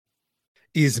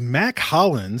Is Mack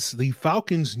Hollins the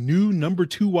Falcons' new number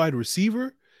 2 wide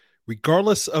receiver?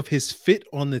 Regardless of his fit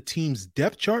on the team's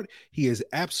depth chart, he is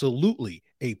absolutely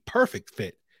a perfect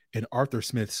fit in Arthur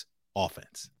Smith's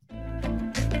offense.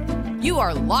 You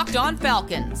are Locked On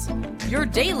Falcons, your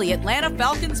daily Atlanta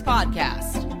Falcons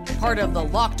podcast. Part of the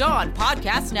Locked On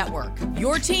Podcast Network,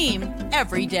 your team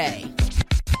every day.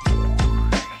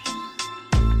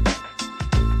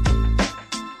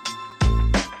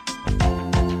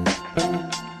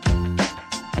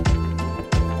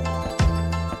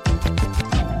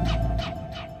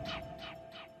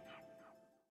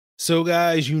 So,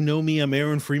 guys, you know me. I'm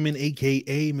Aaron Freeman,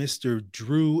 a.k.a. Mr.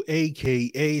 Drew,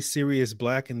 a.k.a. Sirius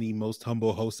Black, and the most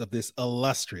humble host of this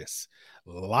illustrious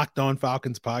Locked On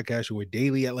Falcons podcast, your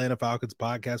daily Atlanta Falcons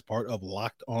podcast, part of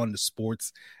Locked On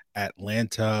Sports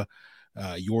Atlanta,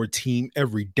 your team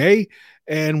every day.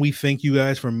 And we thank you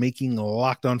guys for making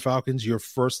Locked On Falcons your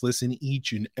first listen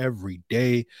each and every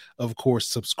day. Of course,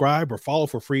 subscribe or follow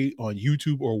for free on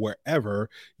YouTube or wherever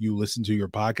you listen to your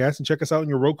podcast, and check us out on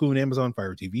your Roku and Amazon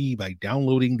Fire TV by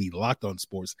downloading the Locked On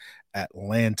Sports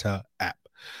Atlanta app.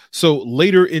 So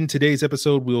later in today's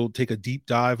episode, we'll take a deep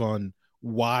dive on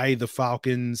why the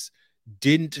Falcons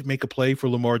didn't make a play for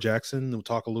Lamar Jackson. We'll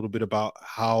talk a little bit about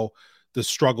how the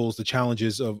struggles, the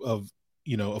challenges of a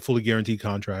fully guaranteed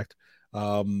contract.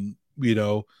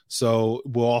 So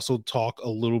we'll also talk a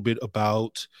little bit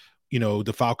about,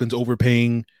 the Falcons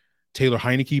overpaying Taylor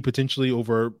Heineke potentially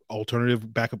over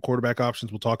alternative backup quarterback options.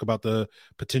 We'll talk about the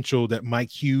potential that Mike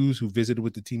Hughes, who visited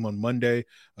with the team on Monday,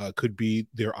 could be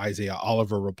their Isaiah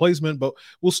Oliver replacement. But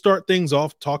we'll start things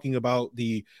off talking about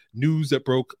the news that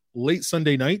broke late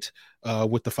Sunday night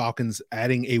with the Falcons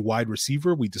adding a wide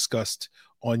receiver. We discussed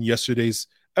on yesterday's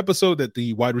episode that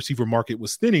the wide receiver market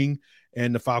was thinning,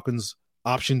 and the Falcons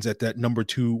options at that number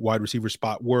 2 wide receiver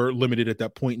spot were limited at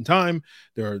that point in time.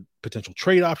 There are potential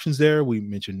trade options there. We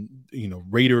mentioned,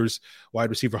 Raiders wide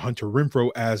receiver Hunter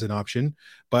Renfrow as an option,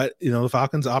 but, the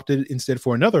Falcons opted instead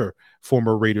for another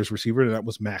former Raiders receiver, and that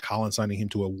was Mack Hollins, signing him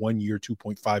to a 1-year,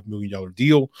 $2.5 million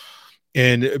deal.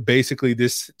 And basically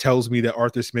this tells me that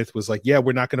Arthur Smith was like, yeah,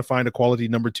 we're not going to find a quality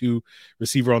number 2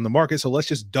 receiver on the market, so let's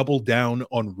just double down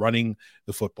on running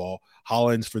the football.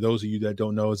 Hollins, for those of you that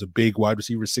don't know, is a big wide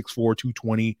receiver, 6'4",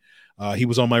 220. He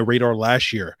was on my radar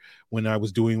last year when I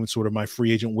was doing sort of my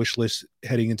free agent wish list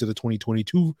heading into the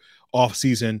 2022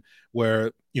 offseason,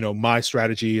 where, my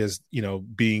strategy is,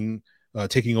 being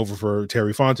taking over for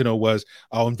Terry Fontenot was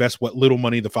I'll invest what little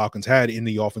money the Falcons had in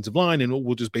the offensive line, and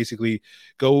we'll just basically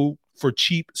go for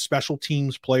cheap special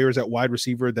teams players at wide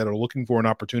receiver that are looking for an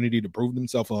opportunity to prove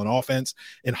themselves on offense.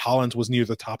 And Hollins was near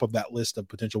the top of that list of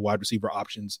potential wide receiver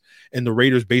options. And the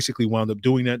Raiders basically wound up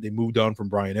doing that. They moved on from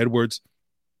Bryan Edwards,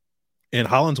 and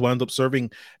Hollins wound up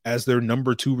serving as their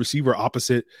number 2 receiver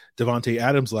opposite Davante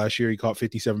Adams last year. He caught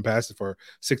 57 passes for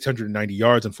 690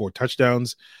 yards and 4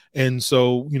 touchdowns. And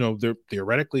so,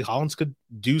 theoretically, Hollins could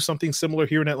do something similar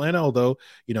here in Atlanta, although,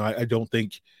 I don't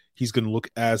think he's going to look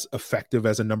as effective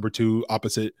as a number 2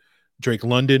 opposite Drake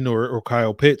London or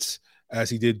Kyle Pitts as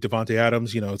he did Davante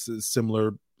Adams. It's a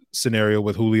similar scenario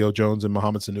with Julio Jones and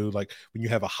Mohamed Sanu. Like, when you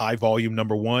have a high volume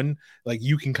number 1, like,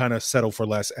 you can kind of settle for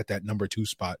less at that number 2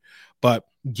 spot. But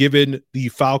given the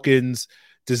Falcons'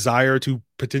 desire to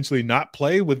potentially not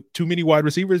play with too many wide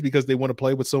receivers because they want to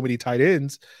play with so many tight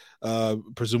ends,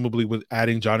 presumably with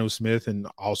adding Jonnu Smith and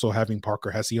also having Parker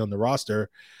Hesse on the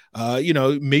roster,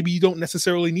 maybe you don't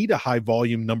necessarily need a high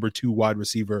volume number 2 wide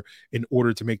receiver in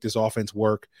order to make this offense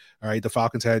work. All right. The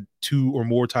Falcons had 2 or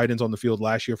more tight ends on the field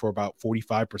last year for about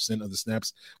 45% of the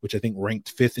snaps, which I think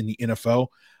ranked 5th in the NFL,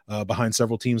 behind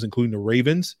several teams, including the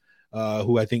Ravens,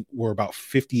 who I think were about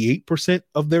 58%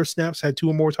 of their snaps had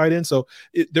 2 or more tight ends. So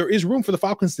there is room for the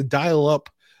Falcons to dial up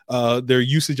their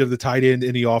usage of the tight end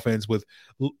in the offense with,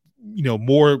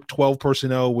 more 12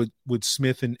 personnel with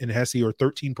Smith and Hesse, or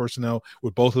 13 personnel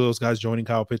with both of those guys joining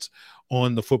Kyle Pitts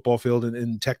on the football field.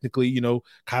 And technically,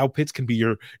 Kyle Pitts can be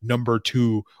your number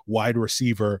 2 wide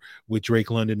receiver with Drake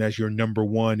London as your number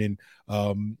 1, and,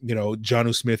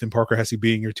 Jonnu Smith and Parker Hesse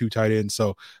being your 2 tight ends.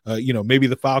 So, maybe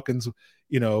the Falcons,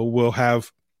 will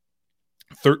have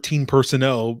 13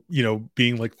 personnel,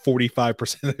 being like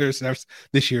 45% of their snaps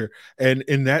this year. And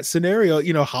in that scenario,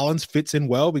 Hollins fits in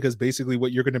well, because basically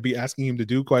what you're going to be asking him to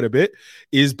do quite a bit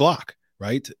is block,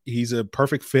 right? He's a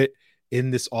perfect fit in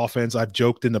this offense. I've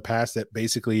joked in the past that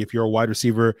basically if you're a wide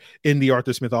receiver in the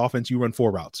Arthur Smith offense, you run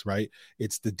 4 routes, right?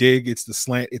 It's the dig, it's the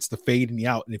slant, it's the fade and the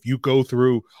out. And if you go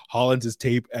through Hollins'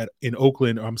 tape in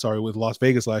Oakland, with Las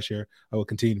Vegas last year, I will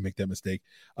continue to make that mistake.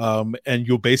 And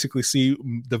you'll basically see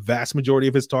the vast majority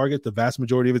of his targets, the vast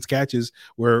majority of his catches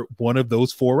were one of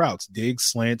those 4 routes: digs,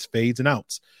 slants, fades, and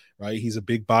outs. Right, he's a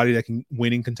big body that can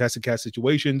win in contested catch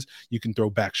situations. You can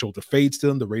throw back shoulder fades to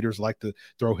him. The Raiders like to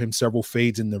throw him several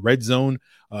fades in the red zone,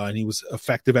 and he was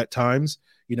effective at times.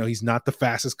 He's not the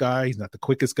fastest guy. He's not the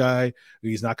quickest guy.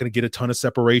 He's not going to get a ton of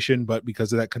separation, but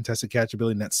because of that contested catch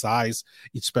ability and that size,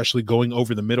 especially going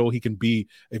over the middle, he can be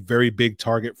a very big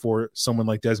target for someone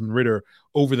like Desmond Ridder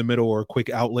over the middle or a quick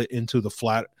outlet into the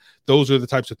flat. Those are the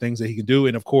types of things that he can do.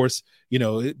 And of course,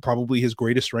 probably his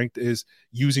greatest strength is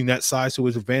using that size to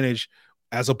his advantage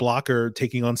as a blocker,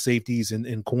 taking on safeties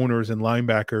and corners and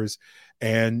linebackers.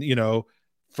 And,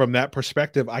 from that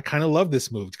perspective, I kind of love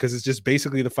this move because it's just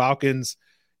basically the Falcons,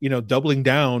 doubling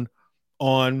down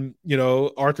on,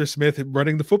 Arthur Smith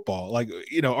running the football. Like,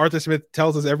 Arthur Smith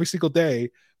tells us every single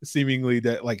day, seemingly,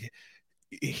 that like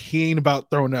he ain't about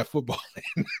throwing that football.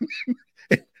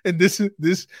 And this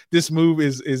move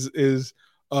is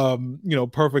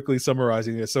perfectly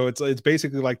summarizing it. So it's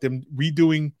basically like them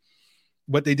redoing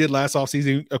what they did last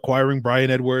offseason, acquiring Bryan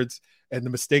Edwards. And the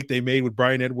mistake they made with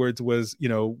Bryan Edwards was,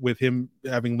 with him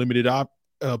having limited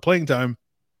playing time,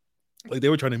 like they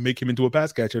were trying to make him into a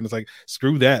pass catcher. And it's like,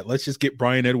 screw that. Let's just get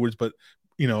Bryan Edwards, but,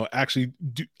 actually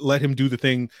let him do the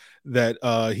thing that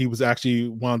he was actually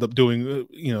wound up doing,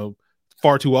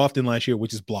 far too often last year,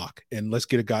 which is block. And let's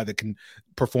get a guy that can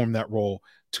perform that role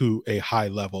to a high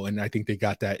level. And I think they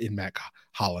got that in Mack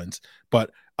Hollins.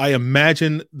 But I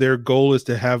imagine their goal is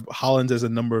to have Hollins as a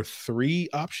number 3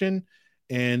 option,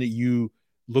 and you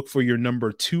look for your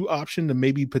number 2 option to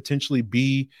maybe potentially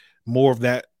be more of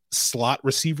that slot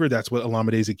receiver. That's what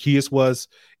Olamide Zaccheaus was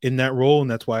in that role, and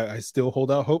that's why I still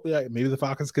hold out hope that maybe the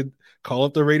Falcons could call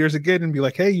up the Raiders again and be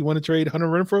like, hey, you want to trade Hunter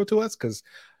Renfrow to us? Because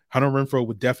Hunter Renfrow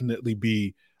would definitely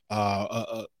be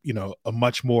a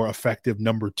much more effective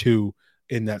number 2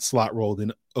 in that slot role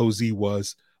than OZ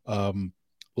was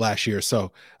last year.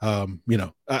 So,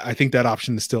 I think that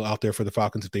option is still out there for the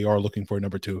Falcons if they are looking for a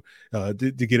number 2 to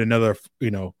get another,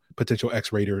 potential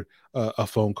ex-Raider a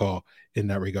phone call in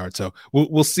that regard. So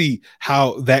we'll see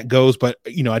how that goes. But,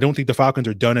 I don't think the Falcons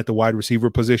are done at the wide receiver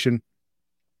position.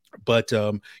 But,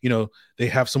 they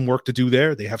have some work to do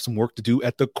there. They have some work to do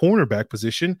at the cornerback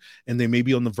position, and they may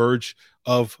be on the verge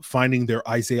of finding their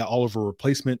Isaiah Oliver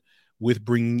replacement with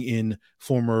bringing in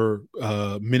former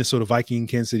Minnesota Viking,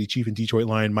 Kansas City Chief, and Detroit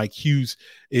Lion Mike Hughes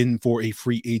in for a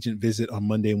free agent visit on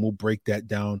Monday, and we'll break that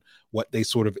down, what they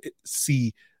sort of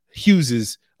see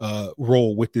Hughes's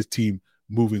role with this team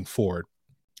moving forward.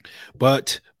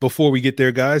 But before we get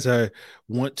there, guys, I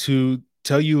want to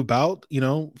tell you about,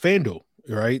 FanDuel.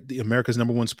 Right, the America's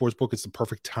number 1 sports book. It's the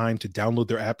perfect time to download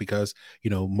their app because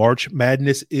March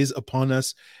Madness is upon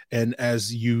us, and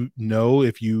as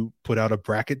if you put out a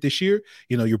bracket this year,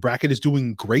 your bracket is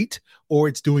doing great or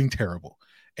it's doing terrible,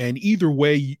 and either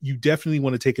way, you definitely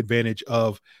want to take advantage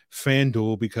of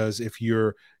FanDuel, because if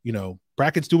your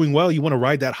bracket's doing well, you want to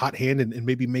ride that hot hand and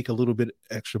maybe make a little bit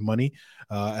extra money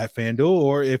at FanDuel,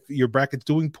 or if your bracket's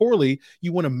doing poorly,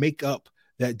 you want to make up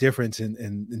that difference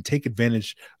and take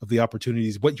advantage of the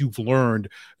opportunities, what you've learned,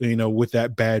 with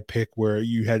that bad pick where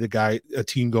you had a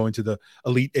team going to the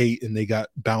Elite 8 and they got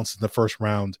bounced in the first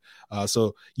round.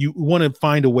 So you want to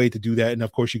find a way to do that. And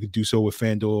of course you could do so with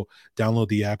FanDuel. Download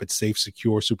the app. It's safe,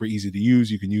 secure, super easy to use.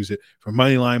 You can use it for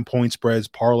money line, point spreads,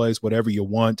 parlays, whatever you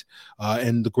want.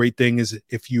 And the great thing is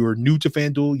if you're new to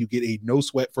FanDuel, you get a no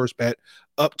sweat first bet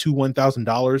up to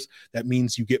 $1,000. That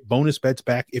means you get bonus bets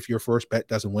back if your first bet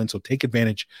doesn't win. So take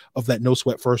advantage of that no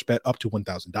sweat first bet up to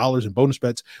 $1,000 in bonus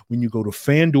bets when you go to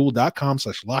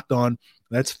FanDuel.com/lockedon.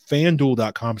 That's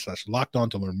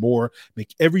FanDuel.com/lockedon to learn more.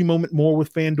 Make every moment more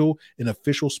with FanDuel, an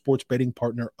official sports betting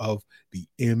partner of the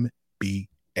NBA.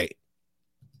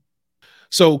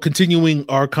 So continuing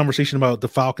our conversation about the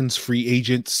Falcons free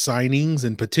agent signings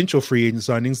and potential free agent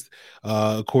signings,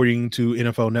 according to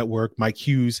NFL Network, Mike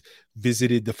Hughes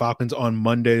visited the Falcons on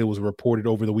Monday. It was reported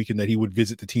over the weekend that he would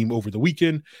visit the team over the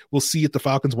weekend. We'll see if the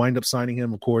Falcons wind up signing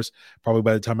him. Of course, probably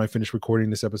by the time I finish recording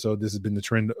this episode, this has been the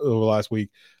trend over the last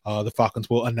week. The Falcons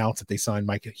will announce that they signed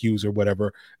Mike Hughes or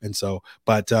whatever. And so,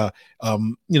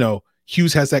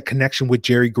 Hughes has that connection with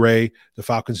Jerry Gray, the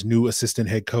Falcons' new assistant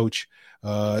head coach,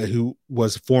 who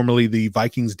was formerly the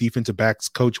Vikings defensive backs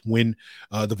coach when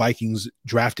the Vikings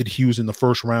drafted Hughes in the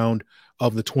first round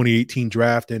of the 2018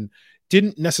 draft, and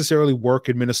didn't necessarily work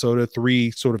in Minnesota.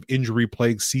 3 sort of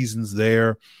injury-plagued seasons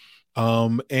there.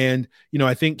 And,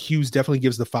 I think Hughes definitely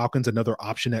gives the Falcons another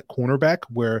option at cornerback,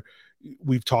 where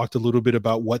we've talked a little bit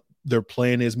about what their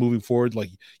plan is moving forward. Like,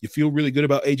 you feel really good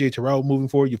about AJ Terrell moving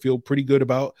forward. You feel pretty good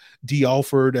about D.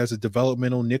 Alford as a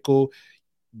developmental nickel.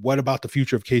 What about the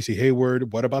future of Casey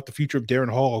Hayward? What about the future of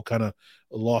Darren Hall? Kind of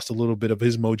lost a little bit of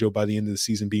his mojo by the end of the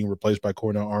season, being replaced by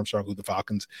Cornell Armstrong, who the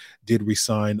Falcons did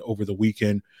re-sign over the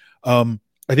weekend.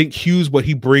 I think Hughes, what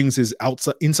he brings is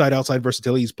inside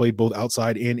versatility. He's played both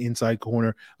outside and inside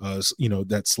corner,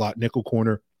 that slot nickel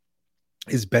corner.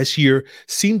 His best year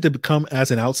seemed to come as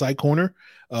an outside corner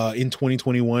in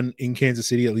 2021 in Kansas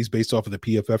City, at least based off of the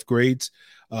PFF grades.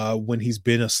 When he's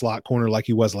been a slot corner like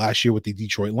he was last year with the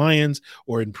Detroit Lions,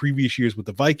 or in previous years with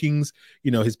the Vikings,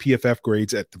 his PFF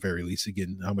grades, at the very least,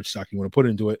 again, how much stock you want to put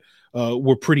into it,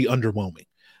 were pretty underwhelming.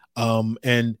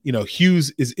 And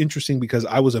Hughes is interesting because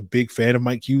I was a big fan of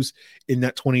Mike Hughes in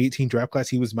that 2018 draft class.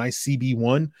 He was my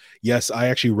CB1. Yes, I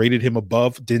actually rated him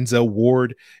above Denzel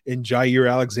Ward and Jair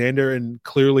Alexander, and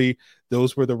clearly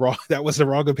those were that was the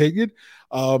wrong opinion.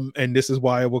 And this is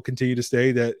why I will continue to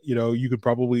say that, you could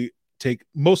probably take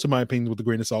most of my opinions with a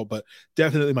grain of salt, but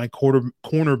definitely my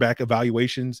cornerback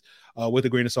evaluations with a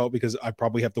grain of salt, because I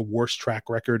probably have the worst track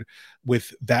record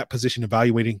with that position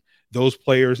evaluating those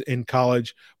players in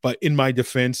college. But in my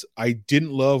defense, I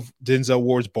didn't love Denzel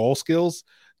Ward's ball skills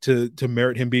to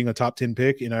merit him being a top 10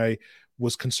 pick. And I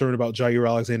was concerned about Jair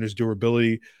Alexander's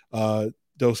durability.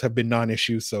 Those have been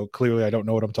non-issues. So clearly I don't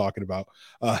know what I'm talking about.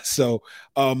 I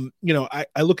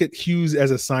look at Hughes as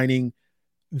a signing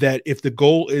that, if the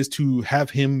goal is to have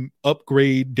him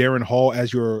upgrade Darren Hall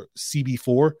as your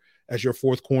CB4, as your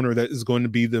fourth corner, that is going to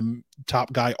be the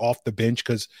top guy off the bench,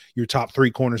 because your top three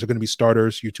corners are going to be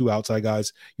starters. Your two outside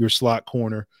guys, your slot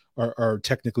corner are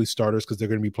technically starters, because they're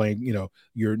going to be playing,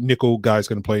 your nickel guy is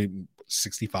going to play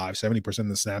 65-70% of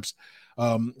the snaps.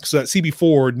 So that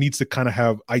CB4 needs to kind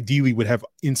of ideally would have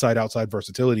inside outside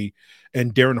versatility,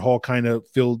 and Darren Hall kind of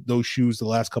filled those shoes the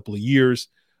last couple of years.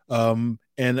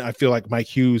 And I feel like Mike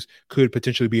Hughes could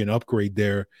potentially be an upgrade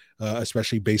there,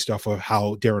 especially based off of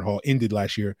how Darren Hall ended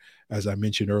last year, as I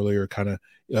mentioned earlier, kind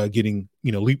of getting,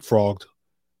 leapfrogged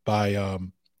by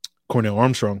Cornell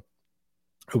Armstrong.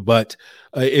 But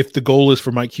if the goal is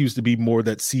for Mike Hughes to be more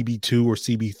that CB2 or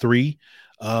CB3,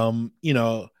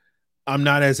 I'm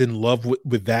not as in love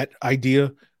with that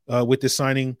idea with this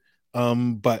signing.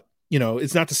 But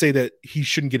it's not to say that he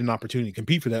shouldn't get an opportunity to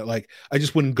compete for that. Like, I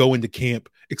just wouldn't go into camp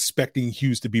expecting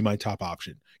Hughes to be my top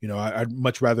option. I'd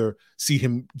much rather see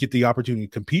him get the opportunity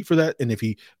to compete for that. And if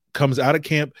he comes out of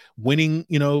camp winning,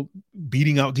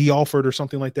 beating out D. Alford or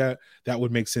something like that, that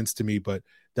would make sense to me. But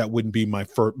that wouldn't be my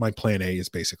plan A, is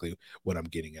basically what I'm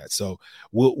getting at. So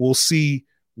we'll see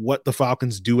what the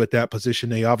Falcons do at that position.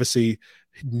 They obviously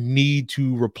need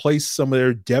to replace some of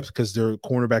their depth, because their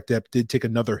cornerback depth did take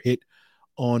another hit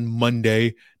on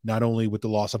Monday, not only with the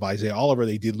loss of Isaiah Oliver.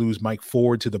 They did lose Mike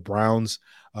Ford to the Browns.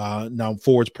 Now,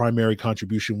 Ford's primary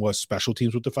contribution was special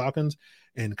teams with the Falcons,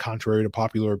 and contrary to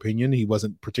popular opinion, he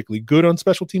wasn't particularly good on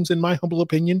special teams, in my humble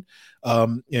opinion.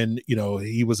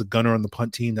 He was a gunner on the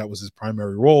punt team. That was his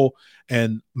primary role.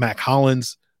 And Mack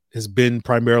Hollins has been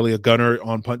primarily a gunner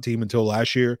on punt team until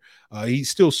last year. He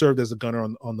still served as a gunner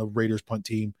on the Raiders punt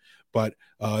team. But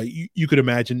you could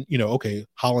imagine, okay,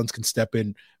 Hollins can step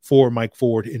in for Mike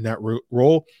Ford in that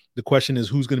role. The question is,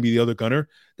 who's going to be the other gunner?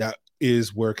 That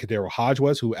is where Kadero Hodge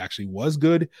was, who actually was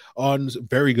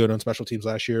very good on special teams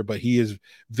last year. But he is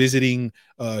visiting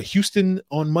Houston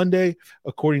on Monday,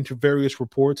 according to various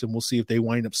reports, and we'll see if they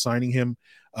wind up signing him.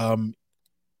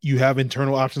 You have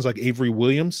internal options like Avery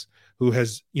Williams, who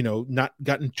has, not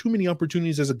gotten too many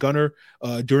opportunities as a gunner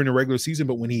during the regular season,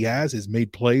 but when he has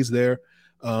made plays there.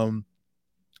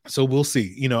 So we'll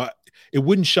see. It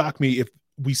wouldn't shock me if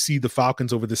we see the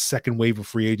Falcons over the second wave of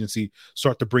free agency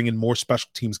start to bring in more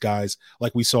special teams guys,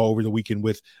 like we saw over the weekend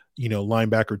with,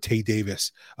 linebacker Tay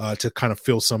Davis, to kind of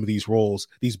fill some of these roles,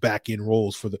 these back end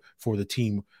roles for the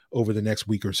team over the next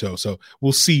week or so. So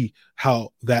we'll see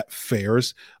how that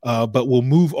fares. But we'll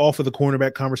move off of the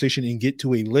cornerback conversation and get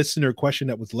to a listener question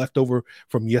that was left over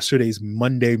from yesterday's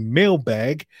Monday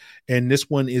mailbag. And this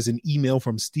one is an email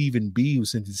from Stephen B., who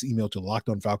sent this email to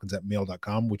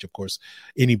lockedonfalcons@mail.com, which of course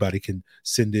anybody can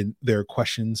send in their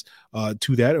questions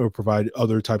to that, or provide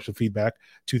other types of feedback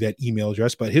to that email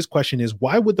address. But his question is,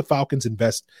 why would the Falcons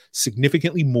invest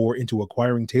significantly more into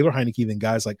acquiring Taylor Heinicke than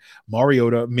guys like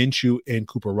Mariota, Minshew, and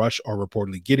Cooper Rush are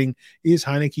reportedly getting? Is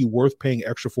Heinicke worth paying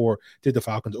extra for? Did the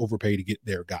Falcons overpay to get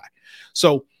their guy?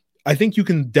 So I think you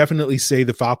can definitely say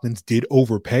the Falcons did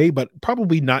overpay, but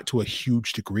probably not to a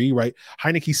huge degree, right?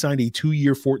 Heineke signed a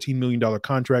 2-year, $14 million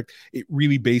contract. It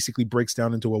really basically breaks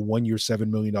down into a 1-year, $7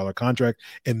 million contract.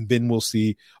 And then we'll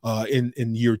see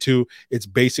in year two, it's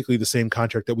basically the same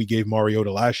contract that we gave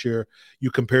Mariota last year.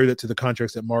 You compare that to the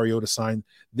contracts that Mariota signed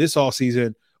this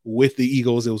offseason with the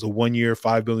Eagles. It was a 1-year,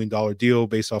 $5 million deal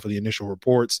based off of the initial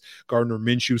reports. Gardner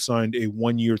Minshew signed a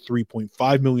 1-year,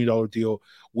 $3.5 million deal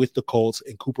with the Colts,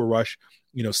 and Cooper Rush,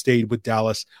 stayed with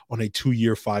Dallas on a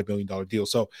 2-year, $5 million deal.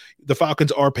 So the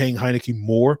Falcons are paying Heineke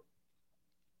more,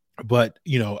 but,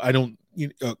 I don't,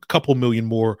 a couple million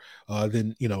more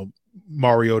than,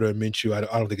 Mariota and Minshew.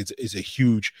 I don't think it's a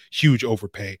huge, huge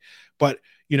overpay. But,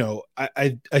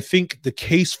 I think the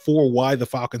case for why the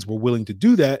Falcons were willing to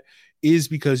do that is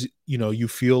because, you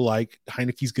feel like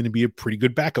Heineke's going to be a pretty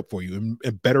good backup for you, and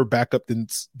a better backup than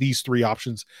these three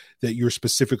options that you're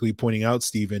specifically pointing out,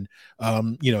 Steven.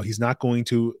 He's not going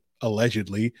to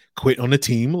allegedly quit on a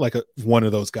team like one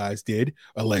of those guys did,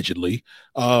 allegedly.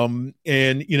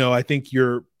 I think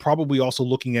you're probably also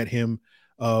looking at him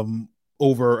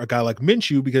over a guy like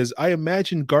Minshew, because I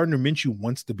imagine Gardner Minshew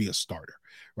wants to be a starter.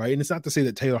 Right. And it's not to say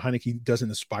that Taylor Heineke doesn't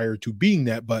aspire to being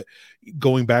that, but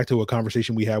going back to a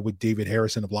conversation we had with David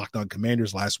Harrison of Locked On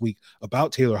Commanders last week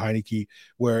about Taylor Heineke,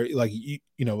 where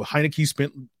Heineke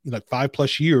spent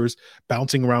 5+ years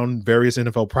bouncing around various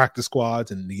NFL practice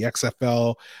squads and the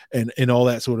XFL and all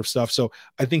that sort of stuff. So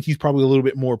I think he's probably a little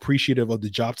bit more appreciative of the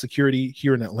job security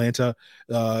here in Atlanta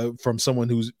from someone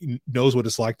who knows what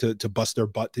it's like to bust their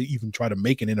butt to even try to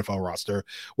make an NFL roster.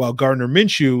 While Gardner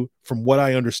Minshew, from what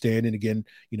I understand, and again,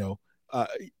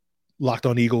 Locked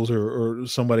On Eagles or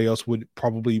somebody else would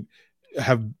probably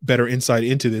have better insight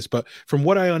into this, but from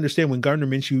what I understand, when Gardner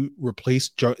Minshew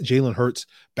replaced Jalen Hurts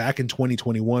back in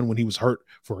 2021, when he was hurt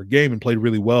for a game and played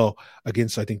really well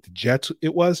against, I think, the Jets,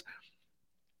 it was,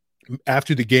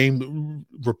 after the game,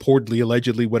 reportedly,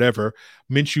 allegedly, whatever,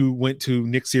 Minshew went to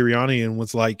Nick Sirianni and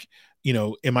was like,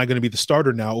 am I going to be the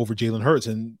starter now over Jalen Hurts?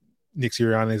 And Nick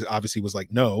Sirianni obviously was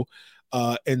like, no.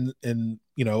 I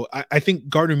think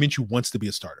Gardner Minshew wants to be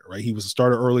a starter, right? He was a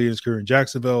starter early in his career in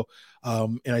Jacksonville.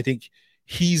 And I think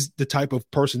he's the type of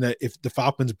person that if the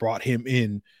Falcons brought him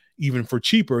in, even for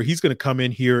cheaper, he's going to come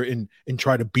in here and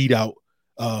try to beat out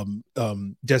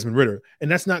Desmond Ridder. And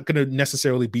that's not going to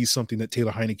necessarily be something that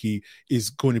Taylor Heineke is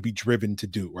going to be driven to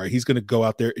do, right? He's going to go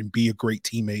out there and be a great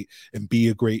teammate and be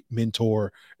a great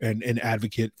mentor and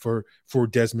advocate for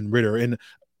Desmond Ridder. And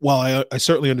while I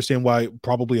certainly understand why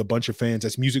probably a bunch of fans,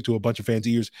 that's music to a bunch of fans'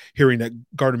 ears, hearing that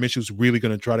Gardner Minshew is really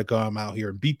going to try to come out here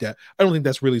and beat that, I don't think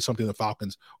that's really something the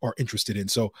Falcons are interested in.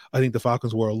 So I think the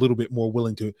Falcons were a little bit more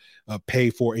willing to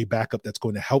pay for a backup that's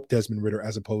going to help Desmond Ridder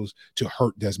as opposed to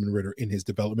hurt Desmond Ridder in his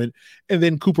development. And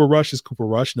then Cooper Rush is Cooper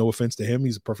Rush. No offense to him.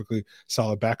 He's a perfectly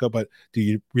solid backup, but do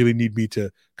you really need me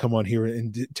to come on here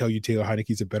and tell you Taylor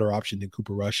Heineke is a better option than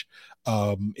Cooper Rush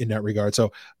in that regard?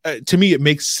 So to me, it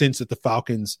makes sense that the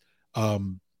Falcons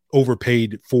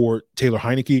overpaid for Taylor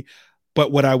Heineke.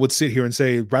 But what I would sit here and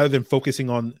say, rather than focusing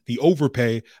on the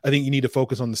overpay, I think you need to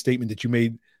focus on the statement that you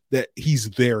made that he's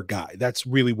their guy. That's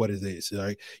really what it is,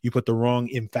 right? You put the wrong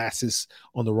emphasis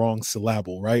on the wrong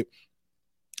syllable, right?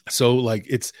 So like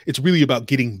it's really about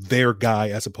getting their guy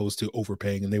as opposed to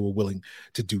overpaying, and they were willing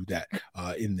to do that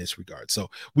in this regard.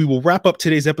 So we will wrap up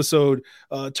today's episode,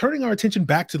 turning our attention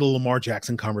back to the Lamar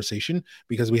Jackson conversation,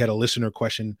 because we had a listener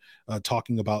question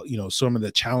talking about some of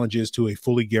the challenges to a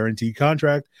fully guaranteed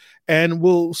contract, and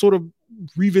we'll sort of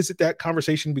revisit that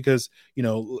conversation because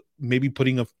maybe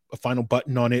putting a final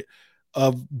button on it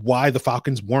of why the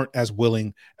Falcons weren't as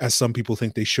willing as some people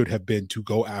think they should have been to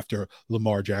go after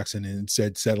Lamar Jackson and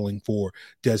instead settling for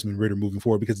Desmond Ridder moving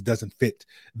forward because it doesn't fit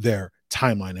their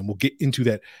timeline. And we'll get into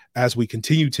that as we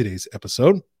continue today's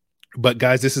episode. But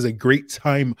guys, this is a great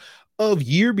time of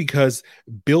year because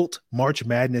Built March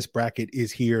Madness bracket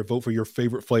is here. Vote for your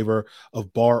favorite flavor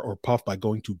of bar or puff by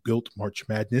going to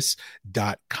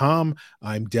builtmarchmadness.com.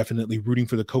 I'm definitely rooting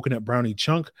for the coconut brownie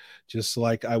chunk, just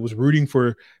like I was rooting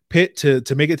for Pitt to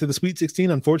make it to the Sweet 16.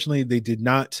 Unfortunately, they did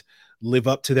not live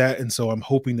up to that, and so I'm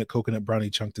hoping that coconut brownie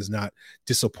chunk does not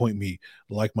disappoint me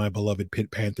like my beloved Pitt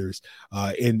Panthers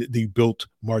in the Built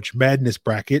March Madness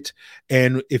bracket.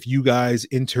 And if you guys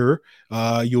enter,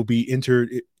 you'll be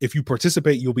entered. If you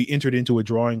participate, you'll be entered into a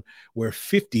drawing where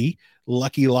 50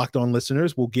 lucky Locked On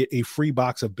listeners will get a free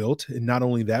box of Built. And not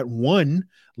only that, one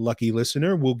lucky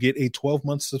listener will get a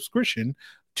 12-month subscription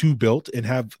to Built and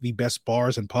have the best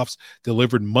bars and puffs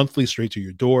delivered monthly straight to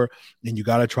your door. And you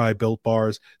got to try Built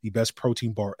bars, the best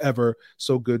protein bar ever.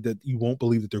 So good that you won't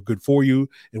believe that they're good for you.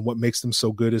 And what makes them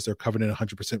so good is they're covered in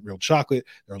 100% real chocolate.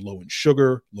 They're low in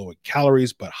sugar, low in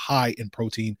calories, but high in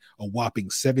protein, a whopping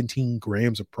 17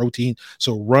 grams of protein.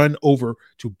 So run over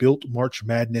to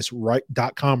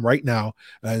builtmarchmadness.com right now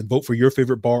and vote for your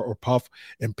favorite bar or puff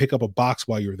and pick up a box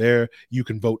while you're there. You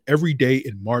can vote every day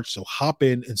in March. So hop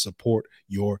in and support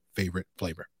your favorite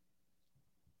flavor.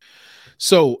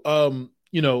 So,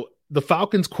 the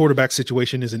Falcons quarterback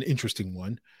situation is an interesting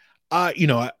one. I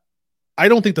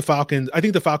don't think I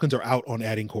think the Falcons are out on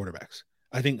adding quarterbacks.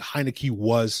 I think Heineke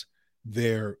was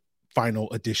their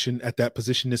final addition at that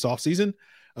position this offseason.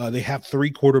 They have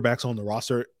 3 quarterbacks on the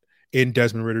roster in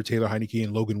Desmond Ridder, Taylor Heineke,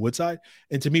 and Logan Woodside.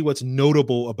 And to me, what's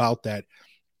notable about that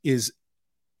is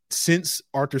since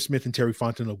Arthur Smith and Terry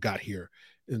Fontenot got here,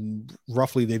 and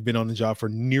roughly they've been on the job for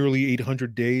nearly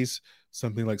 800 days,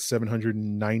 something like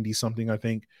 790 something, I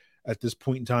think, at this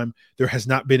point in time. There has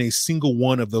not been a single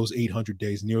one of those 800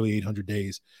 days, nearly 800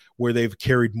 days, where they've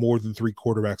carried more than 3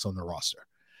 quarterbacks on their roster,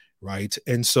 right?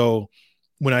 And so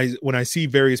when I see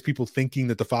various people thinking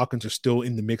that the Falcons are still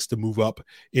in the mix to move up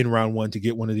in round 1 to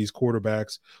get one of these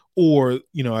quarterbacks, or,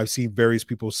 I've seen various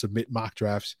people submit mock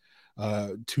drafts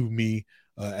to me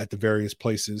at the various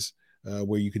places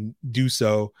where you can do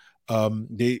so.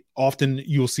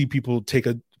 You'll see people take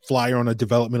a flyer on a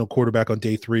developmental quarterback on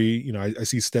day 3. I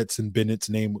see Stetson Bennett's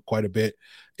name quite a bit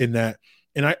in that.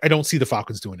 And I don't see the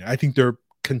Falcons doing it. I think they're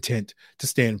content to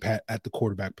stand pat at the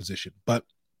quarterback position. But,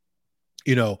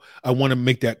 I want to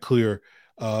make that clear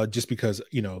just because,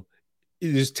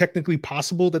 it is technically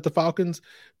possible that the Falcons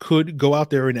could go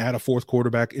out there and add a 4th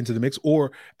quarterback into the mix,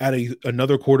 or add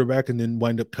another quarterback and then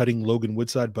wind up cutting Logan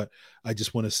Woodside. But I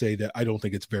just want to say that I don't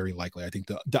think it's very likely. I think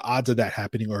the odds of that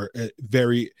happening are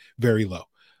very, very low.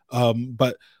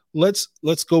 But let's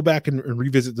go back and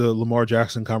revisit the Lamar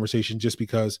Jackson conversation, just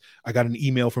because I got an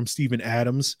email from Steven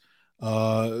Adams,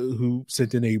 who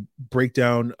sent in a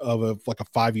breakdown of a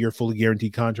 5-year fully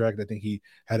guaranteed contract. I think he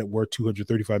had it worth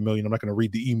 $235 million. I'm not going to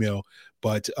read the email,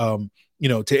 but to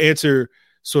answer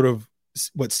sort of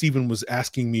what Steven was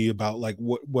asking me about, like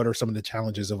what are some of the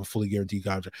challenges of a fully guaranteed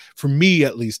contract for me,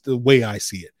 at least the way I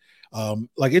see it.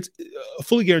 It's a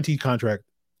fully guaranteed contract,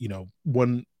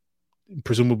 one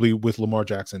presumably with Lamar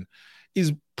Jackson,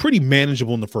 is pretty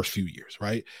manageable in the first few years,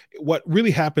 right? What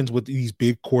really happens with these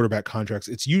big quarterback contracts,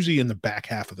 it's usually in the back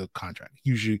half of the contract,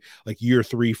 usually like year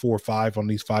 3, 4, 5 on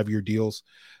these 5-year deals,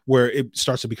 where it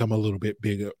starts to become a little bit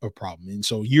bigger a problem. And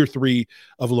so year 3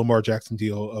 of a Lamar Jackson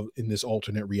deal in this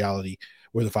alternate reality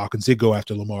where the Falcons did go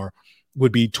after Lamar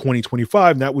would be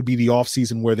 2025. And that would be the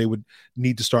offseason where they would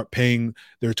need to start paying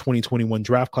their 2021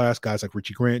 draft class, guys like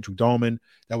Richie Grant, Drew Dahlman.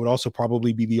 That would also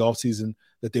probably be the offseason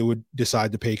that they would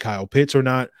decide to pay Kyle Pitts or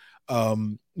not.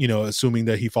 Assuming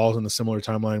that he falls on a similar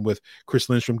timeline with Chris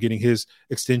Lindstrom getting his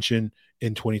extension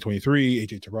in 2023,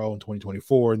 AJ Terrell in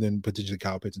 2024, and then potentially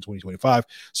Kyle Pitts in 2025.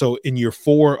 So in year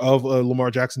 4 of a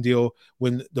Lamar Jackson deal,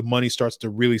 when the money starts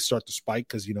to spike,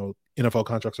 because, NFL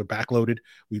contracts are backloaded.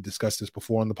 We've discussed this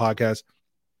before on the podcast,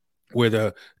 where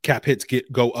the cap hits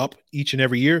go up each and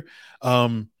every year.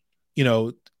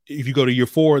 If you go to year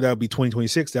 4, that would be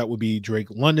 2026. That would be Drake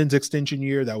London's extension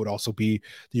year. That would also be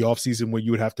the offseason where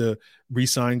you would have to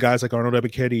re-sign guys like Arnold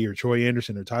Ebiketie or Troy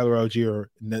Anderson or Tyler Algier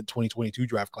in that 2022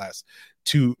 draft class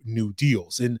to new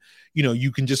deals. And,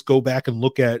 you can just go back and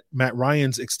look at Matt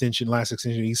Ryan's last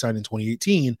extension he signed in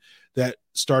 2018, that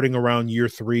starting around year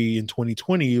 3 in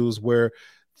 2020, it was where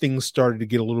things started to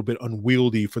get a little bit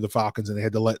unwieldy for the Falcons, and they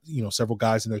had to let, several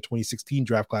guys in their 2016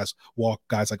 draft class walk,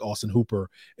 guys like Austin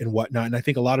Hooper and whatnot. And I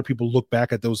think a lot of people look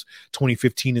back at those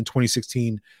 2015 and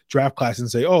 2016 draft classes and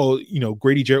say, oh,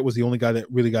 Grady Jarrett was the only guy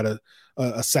that really got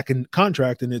a second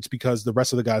contract, and it's because the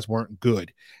rest of the guys weren't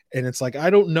good. And it's like,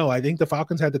 I don't know. I think the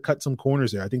Falcons had to cut some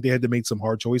corners there. I think they had to make some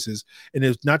hard choices. And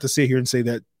it's not to sit here and say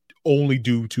that only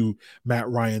due to Matt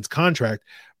Ryan's contract,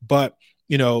 but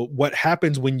what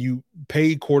happens when you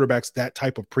pay quarterbacks that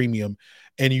type of premium,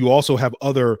 and you also have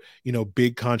other,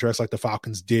 big contracts like the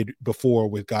Falcons did before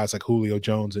with guys like Julio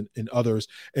Jones and others,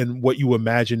 and what you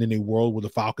imagine in a world where the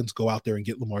Falcons go out there and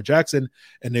get Lamar Jackson,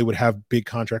 and they would have big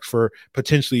contracts for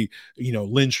potentially,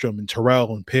 Lindstrom and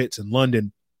Terrell and Pitts and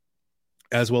London,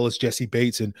 as well as Jesse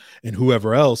Bates and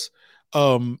whoever else.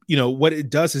 What it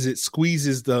does is it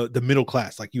squeezes the middle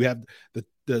class. Like, you have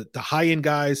the high end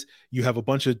guys, you have a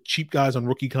bunch of cheap guys on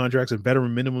rookie contracts and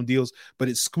veteran minimum deals, but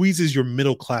it squeezes your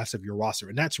middle class of your roster.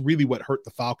 And that's really what hurt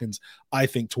the Falcons, I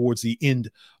think, towards the end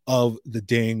of the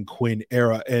Dan Quinn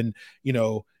era. And,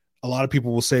 a lot of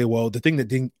people will say, well, the thing that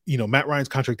didn't, Matt Ryan's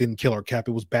contract didn't kill our cap.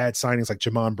 It was bad signings like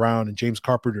Jamon Brown and James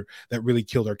Carpenter that really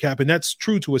killed our cap. And that's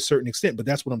true to a certain extent, but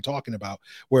that's what I'm talking about,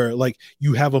 where like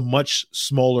you have a much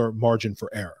smaller margin for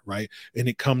error, right? And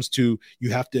it comes to,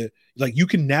 you have to, like, you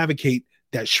can navigate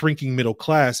that shrinking middle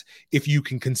class if you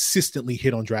can consistently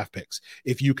hit on draft picks,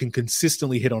 if you can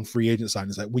consistently hit on free agent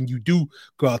signings. Like when you do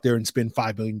go out there and spend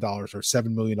 $5 million or $7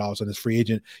 million on this free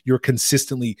agent, you're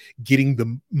consistently getting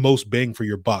the most bang for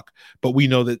your buck. But we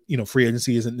know that, free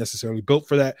agency isn't necessarily built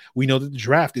for that. We know that the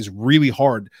draft is really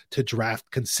hard to draft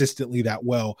consistently that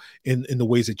well in the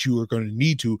ways that you are going to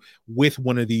need to with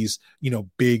one of these,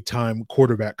 big time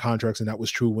quarterback contracts. And that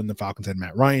was true when the Falcons had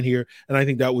Matt Ryan here. And I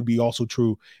think that would be also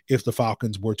true if the Falcons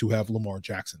were to have Lamar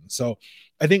Jackson. So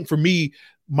I think for me,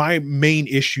 my main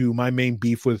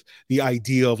beef with the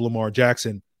idea of Lamar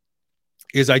Jackson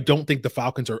is I don't think the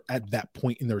Falcons are at that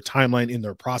point in their timeline, in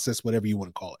their process, whatever you want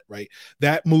to call it, right?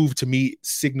 That move to me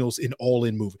signals an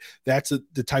all-in move. That's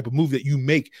the type of move that you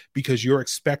make because you're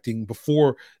expecting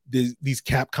before these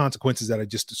cap consequences that I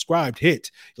just described hit,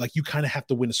 like you kind of have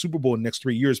to win a Super Bowl in the next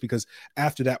 3 years, because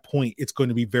after that point, it's going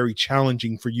to be very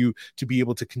challenging for you to be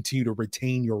able to continue to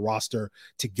retain your roster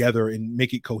together and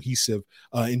make it cohesive.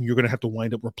 And you're going to have to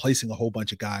wind up replacing a whole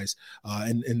bunch of guys.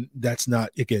 And that's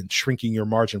not, again, shrinking your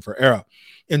margin for error.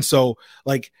 And so,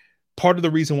 like, part of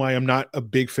the reason why I'm not a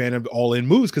big fan of all-in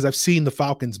moves, because I've seen the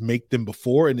Falcons make them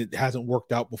before and it hasn't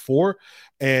worked out before.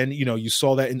 And, you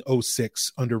saw that in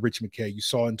 2006 under Rich McKay. You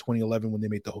saw in 2011 when they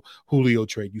made the Julio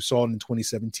trade. You saw it in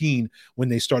 2017 when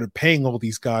they started paying all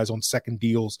these guys on second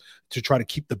deals to try to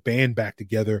keep the band back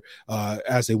together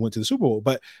as they went to the Super Bowl.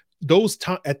 But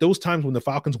at those times when the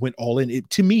Falcons went all in, it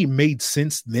to me made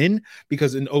sense then,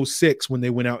 because in 2006 when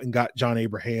they went out and got John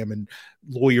Abraham and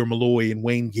Lawyer Malloy and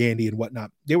Wayne Gandy and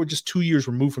whatnot, they were just 2 years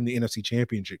removed from the NFC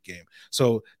Championship game.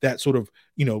 So that sort of,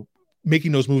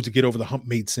 making those moves to get over the hump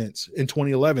made sense. In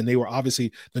 2011, they were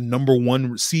obviously the number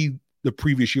one seed the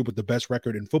previous year with the best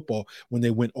record in football when they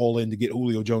went all in to get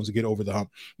Julio Jones to get over the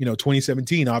hump.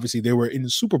 2017, obviously they were in the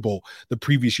Super Bowl the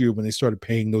previous year when they started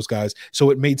paying those guys.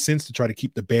 So it made sense to try to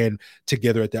keep the band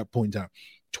together at that point in time.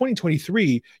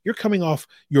 2023, you're coming off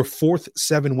your fourth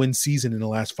 7-win season in the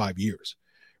last 5 years,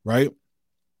 right?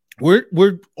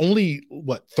 We're only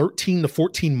 13 to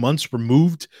 14 months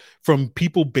removed from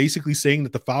people basically saying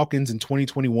that the Falcons in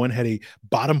 2021 had a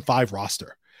bottom 5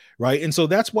 roster. Right. And so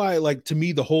that's why, like, to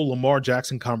me, the whole Lamar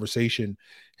Jackson conversation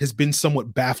has been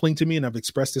somewhat baffling to me. And I've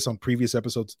expressed this on previous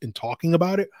episodes in talking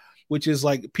about it, which is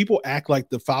like people act like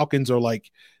the Falcons are like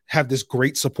have this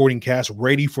great supporting cast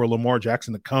ready for Lamar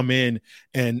Jackson to come in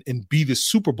and be the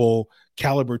Super Bowl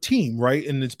caliber team. Right.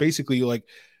 And it's basically like,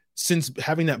 since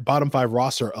having that bottom 5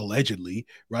 roster, allegedly,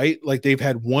 right, like they've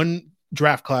had one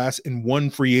draft class and one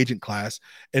free agent class,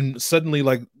 and suddenly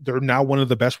like they're now one of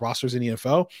the best rosters in the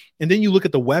NFL. And then you look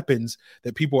at the weapons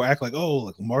that people act like, oh,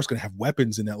 like Lamar's gonna have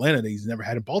weapons in Atlanta that he's never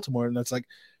had in Baltimore, and that's like,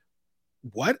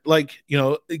 what? Like,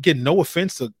 again, no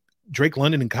offense to Drake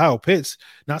London and Kyle Pitts,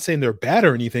 not saying they're bad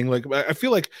or anything. Like, I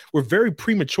feel like we're very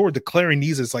premature declaring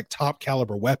these as like top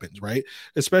caliber weapons, right?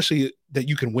 Especially that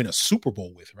you can win a Super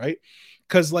Bowl with, right?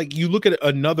 Because like you look at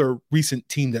another recent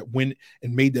team that went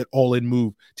and made that all-in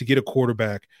move to get a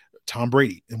quarterback, Tom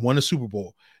Brady, and won a Super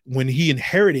Bowl when he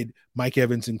inherited Mike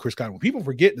Evans and Chris Godwin. People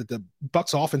forget that the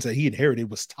Bucs offense that he inherited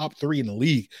was top 3 in the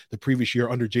league the previous year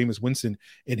under Jameis Winston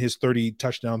in his 30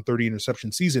 touchdown, 30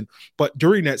 interception season. But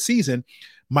during that season,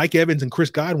 Mike Evans and Chris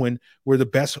Godwin were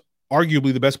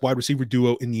arguably the best wide receiver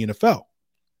duo in the NFL.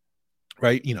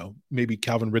 Right. Maybe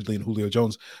Calvin Ridley and Julio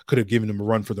Jones could have given them a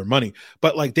run for their money,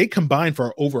 but like they combined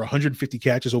for over 150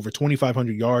 catches, over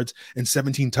 2,500 yards and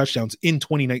 17 touchdowns in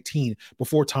 2019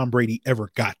 before Tom Brady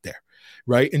ever got there.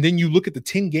 Right. And then you look at the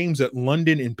 10 games that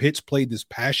London and Pitts played this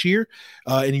past year,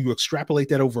 and you extrapolate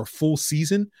that over a full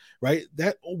season, right?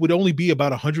 That would only be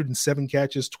about 107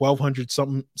 catches, 1,200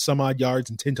 some odd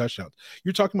yards and 10 touchdowns.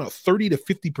 You're talking about 30 to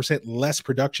 50% less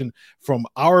production from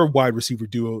our wide receiver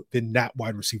duo than that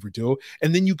wide receiver duo.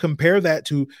 And then you compare that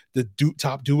to the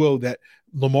top duo that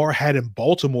Lamar had in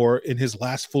Baltimore in his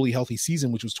last fully healthy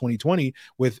season, which was 2020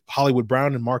 with Hollywood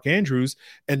Brown and Mark Andrews.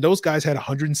 And those guys had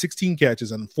 116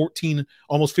 catches and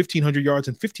almost 1,500 yards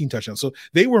and 15 touchdowns. So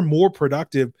they were more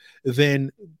productive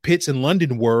than Pitts and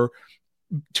London were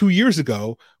 2 years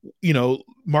ago,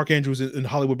 Mark Andrews and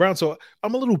Hollywood Brown. So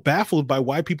I'm a little baffled by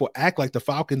why people act like the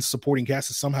Falcons supporting cast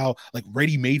is somehow like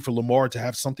ready made for Lamar to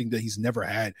have something that he's never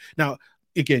had. Now,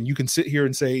 again, you can sit here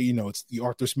and say, it's the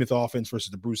Arthur Smith offense versus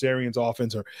the Bruce Arians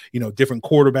offense, or, different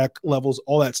quarterback levels,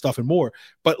 all that stuff and more.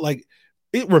 But like,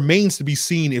 it remains to be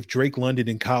seen if Drake London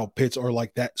and Kyle Pitts are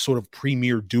like that sort of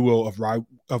premier duo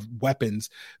of weapons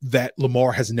that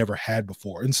Lamar has never had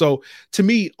before. And so to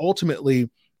me, ultimately,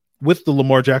 with the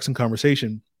Lamar Jackson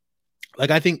conversation, like,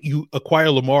 I think you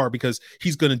acquire Lamar because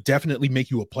he's going to definitely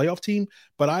make you a playoff team,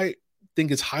 but I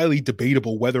think it's highly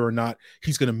debatable whether or not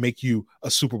he's going to make you a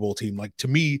Super Bowl team. Like, to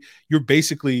me, you're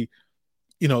basically,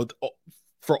 you know,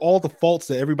 for all the faults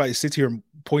that everybody sits here and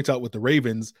points out with the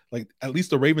Ravens, like, at least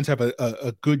the Ravens have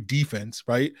a good defense,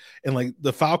 right? And like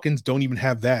the Falcons don't even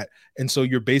have that. And so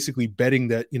you're basically betting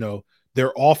that, you know,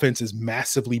 their offense is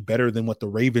massively better than what the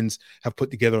Ravens have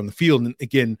put together on the field. And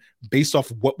again, based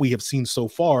off of what we have seen so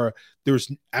far,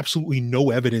 there's absolutely no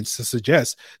evidence to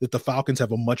suggest that the Falcons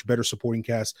have a much better supporting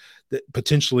cast that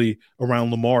potentially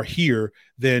around Lamar here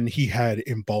than he had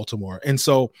in Baltimore. And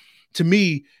so to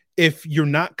me, if you're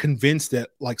not convinced that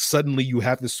like suddenly you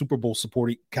have this Super Bowl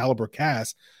supporting caliber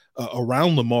cast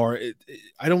around Lamar,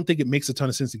 I don't think it makes a ton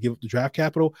of sense to give up the draft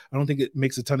capital. I don't think it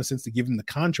makes a ton of sense to give him the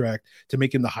contract to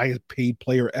make him the highest paid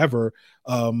player ever,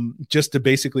 just to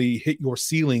basically hit your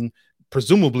ceiling,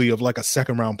 presumably of like a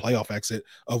second round playoff exit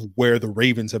of where the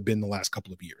Ravens have been the last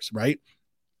couple of years, right?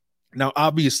 Now,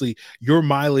 obviously, your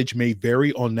mileage may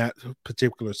vary on that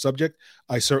particular subject.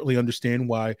 I certainly understand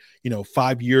why,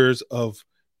 5 years of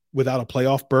without a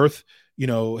playoff berth,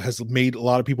 has made a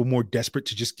lot of people more desperate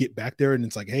to just get back there. And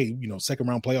it's like, hey, second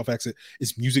round playoff exit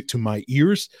is music to my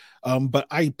ears. But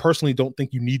I personally don't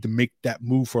think you need to make that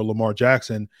move for Lamar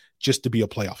Jackson just to be a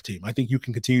playoff team. I think you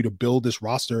can continue to build this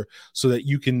roster so that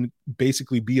you can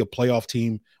basically be a playoff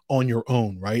team on your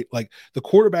own, right? Like, the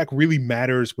quarterback really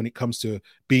matters when it comes to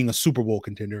being a Super Bowl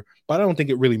contender, but I don't think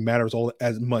it really matters all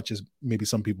as much as maybe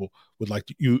some people would like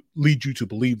to lead you to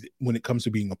believe when it comes to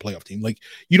being a playoff team. Like,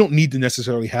 you don't need to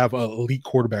necessarily have an elite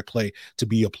quarterback play to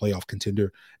be a playoff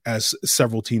contender, as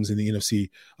several teams in the NFC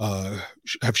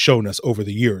have shown us over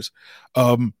the years.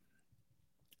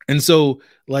 And so,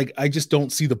 like, I just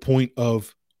don't see the point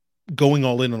of going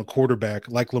all in on a quarterback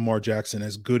like Lamar Jackson,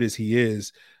 as good as he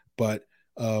is, but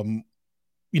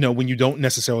when you don't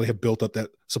necessarily have built up that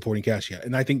supporting cast yet.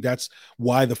 And I think that's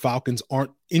why the Falcons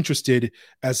aren't interested,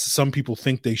 as some people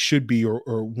think they should be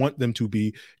or want them to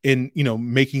be, in,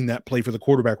 making that play for the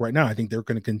quarterback right now. I think they're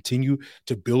going to continue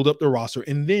to build up the roster.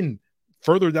 And then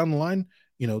further down the line,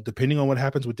 depending on what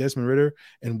happens with Desmond Ridder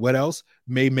and what else,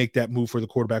 may make that move for the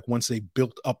quarterback once they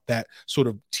built up that sort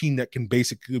of team that can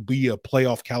basically be a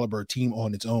playoff caliber team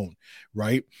on its own.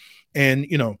 Right. And,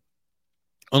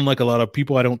 unlike a lot of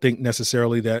people, I don't think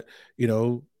necessarily that,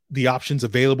 the options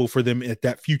available for them at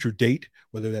that future date,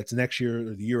 whether that's next year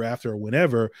or the year after or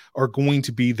whenever, are going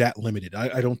to be that limited.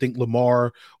 I don't think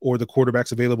Lamar or the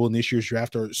quarterbacks available in this year's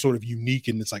draft are sort of unique,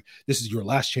 and it's like, this is your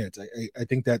last chance. I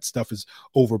think that stuff is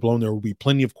overblown. There will be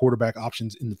plenty of quarterback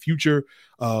options in the future.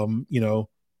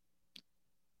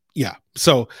 Yeah.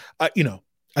 So,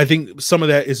 I think some of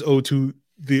that is owed to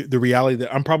the reality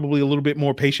that I'm probably a little bit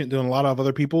more patient than a lot of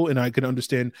other people, and I can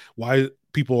understand why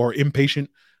people are impatient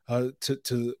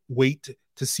to wait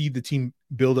to see the team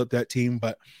build up that team.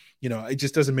 But it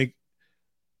just doesn't make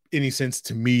any sense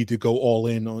to me to go all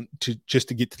in on just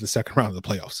to get to the second round of the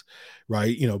playoffs,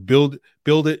 right? Build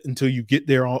it until you get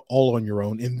there all on your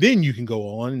own, and then you can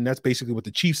go on. And that's basically what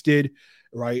the Chiefs did,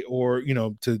 right? Or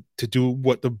to do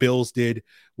what the Bills did,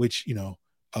 which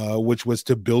was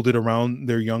to build it around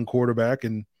their young quarterback,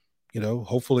 and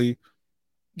hopefully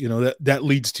that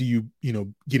leads to you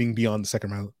getting beyond the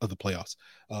second round of the playoffs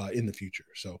in the future.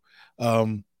 So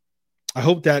I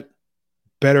hope that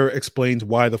better explains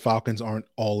why the Falcons aren't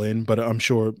all in, but I'm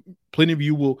sure plenty of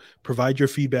you will provide your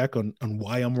feedback on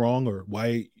why I'm wrong or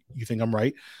why you think I'm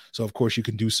right. So of course you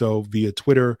can do so via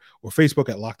Twitter or Facebook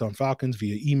at Locked On Falcons,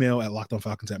 via email at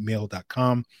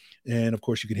lockedonfalcons@mail.com. And of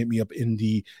course you can hit me up in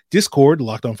the Discord,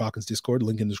 Locked On Falcons Discord,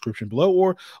 link in the description below,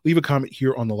 or leave a comment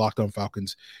here on the Locked On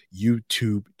Falcons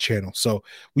YouTube channel. So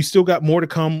we still got more to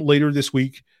come later this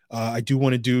week. I do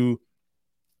want to do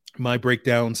my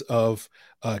breakdowns of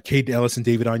Caden Ellis and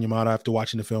David Onyemata after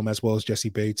watching the film, as well as Jesse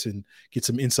Bates, and get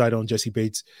some insight on Jesse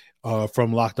Bates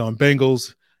from Locked On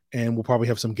Bengals. And we'll probably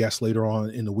have some guests later on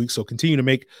in the week. So continue to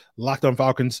make Locked On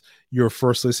Falcons your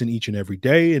first listen each and every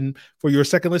day. And for your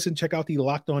second listen, check out the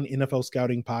Locked On NFL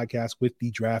Scouting podcast with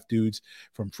the draft dudes.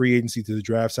 From free agency to the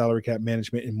draft, salary cap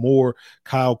management, and more.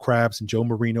 Kyle Krabs and Joe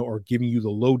Marino are giving you the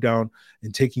lowdown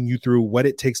and taking you through what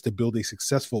it takes to build a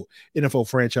successful NFL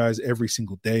franchise every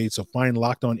single day. So find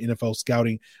Locked On NFL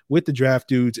Scouting with the draft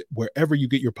dudes wherever you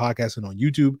get your podcasts, and on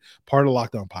YouTube, part of the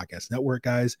Locked On Podcast Network,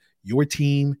 guys. Your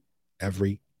team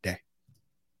every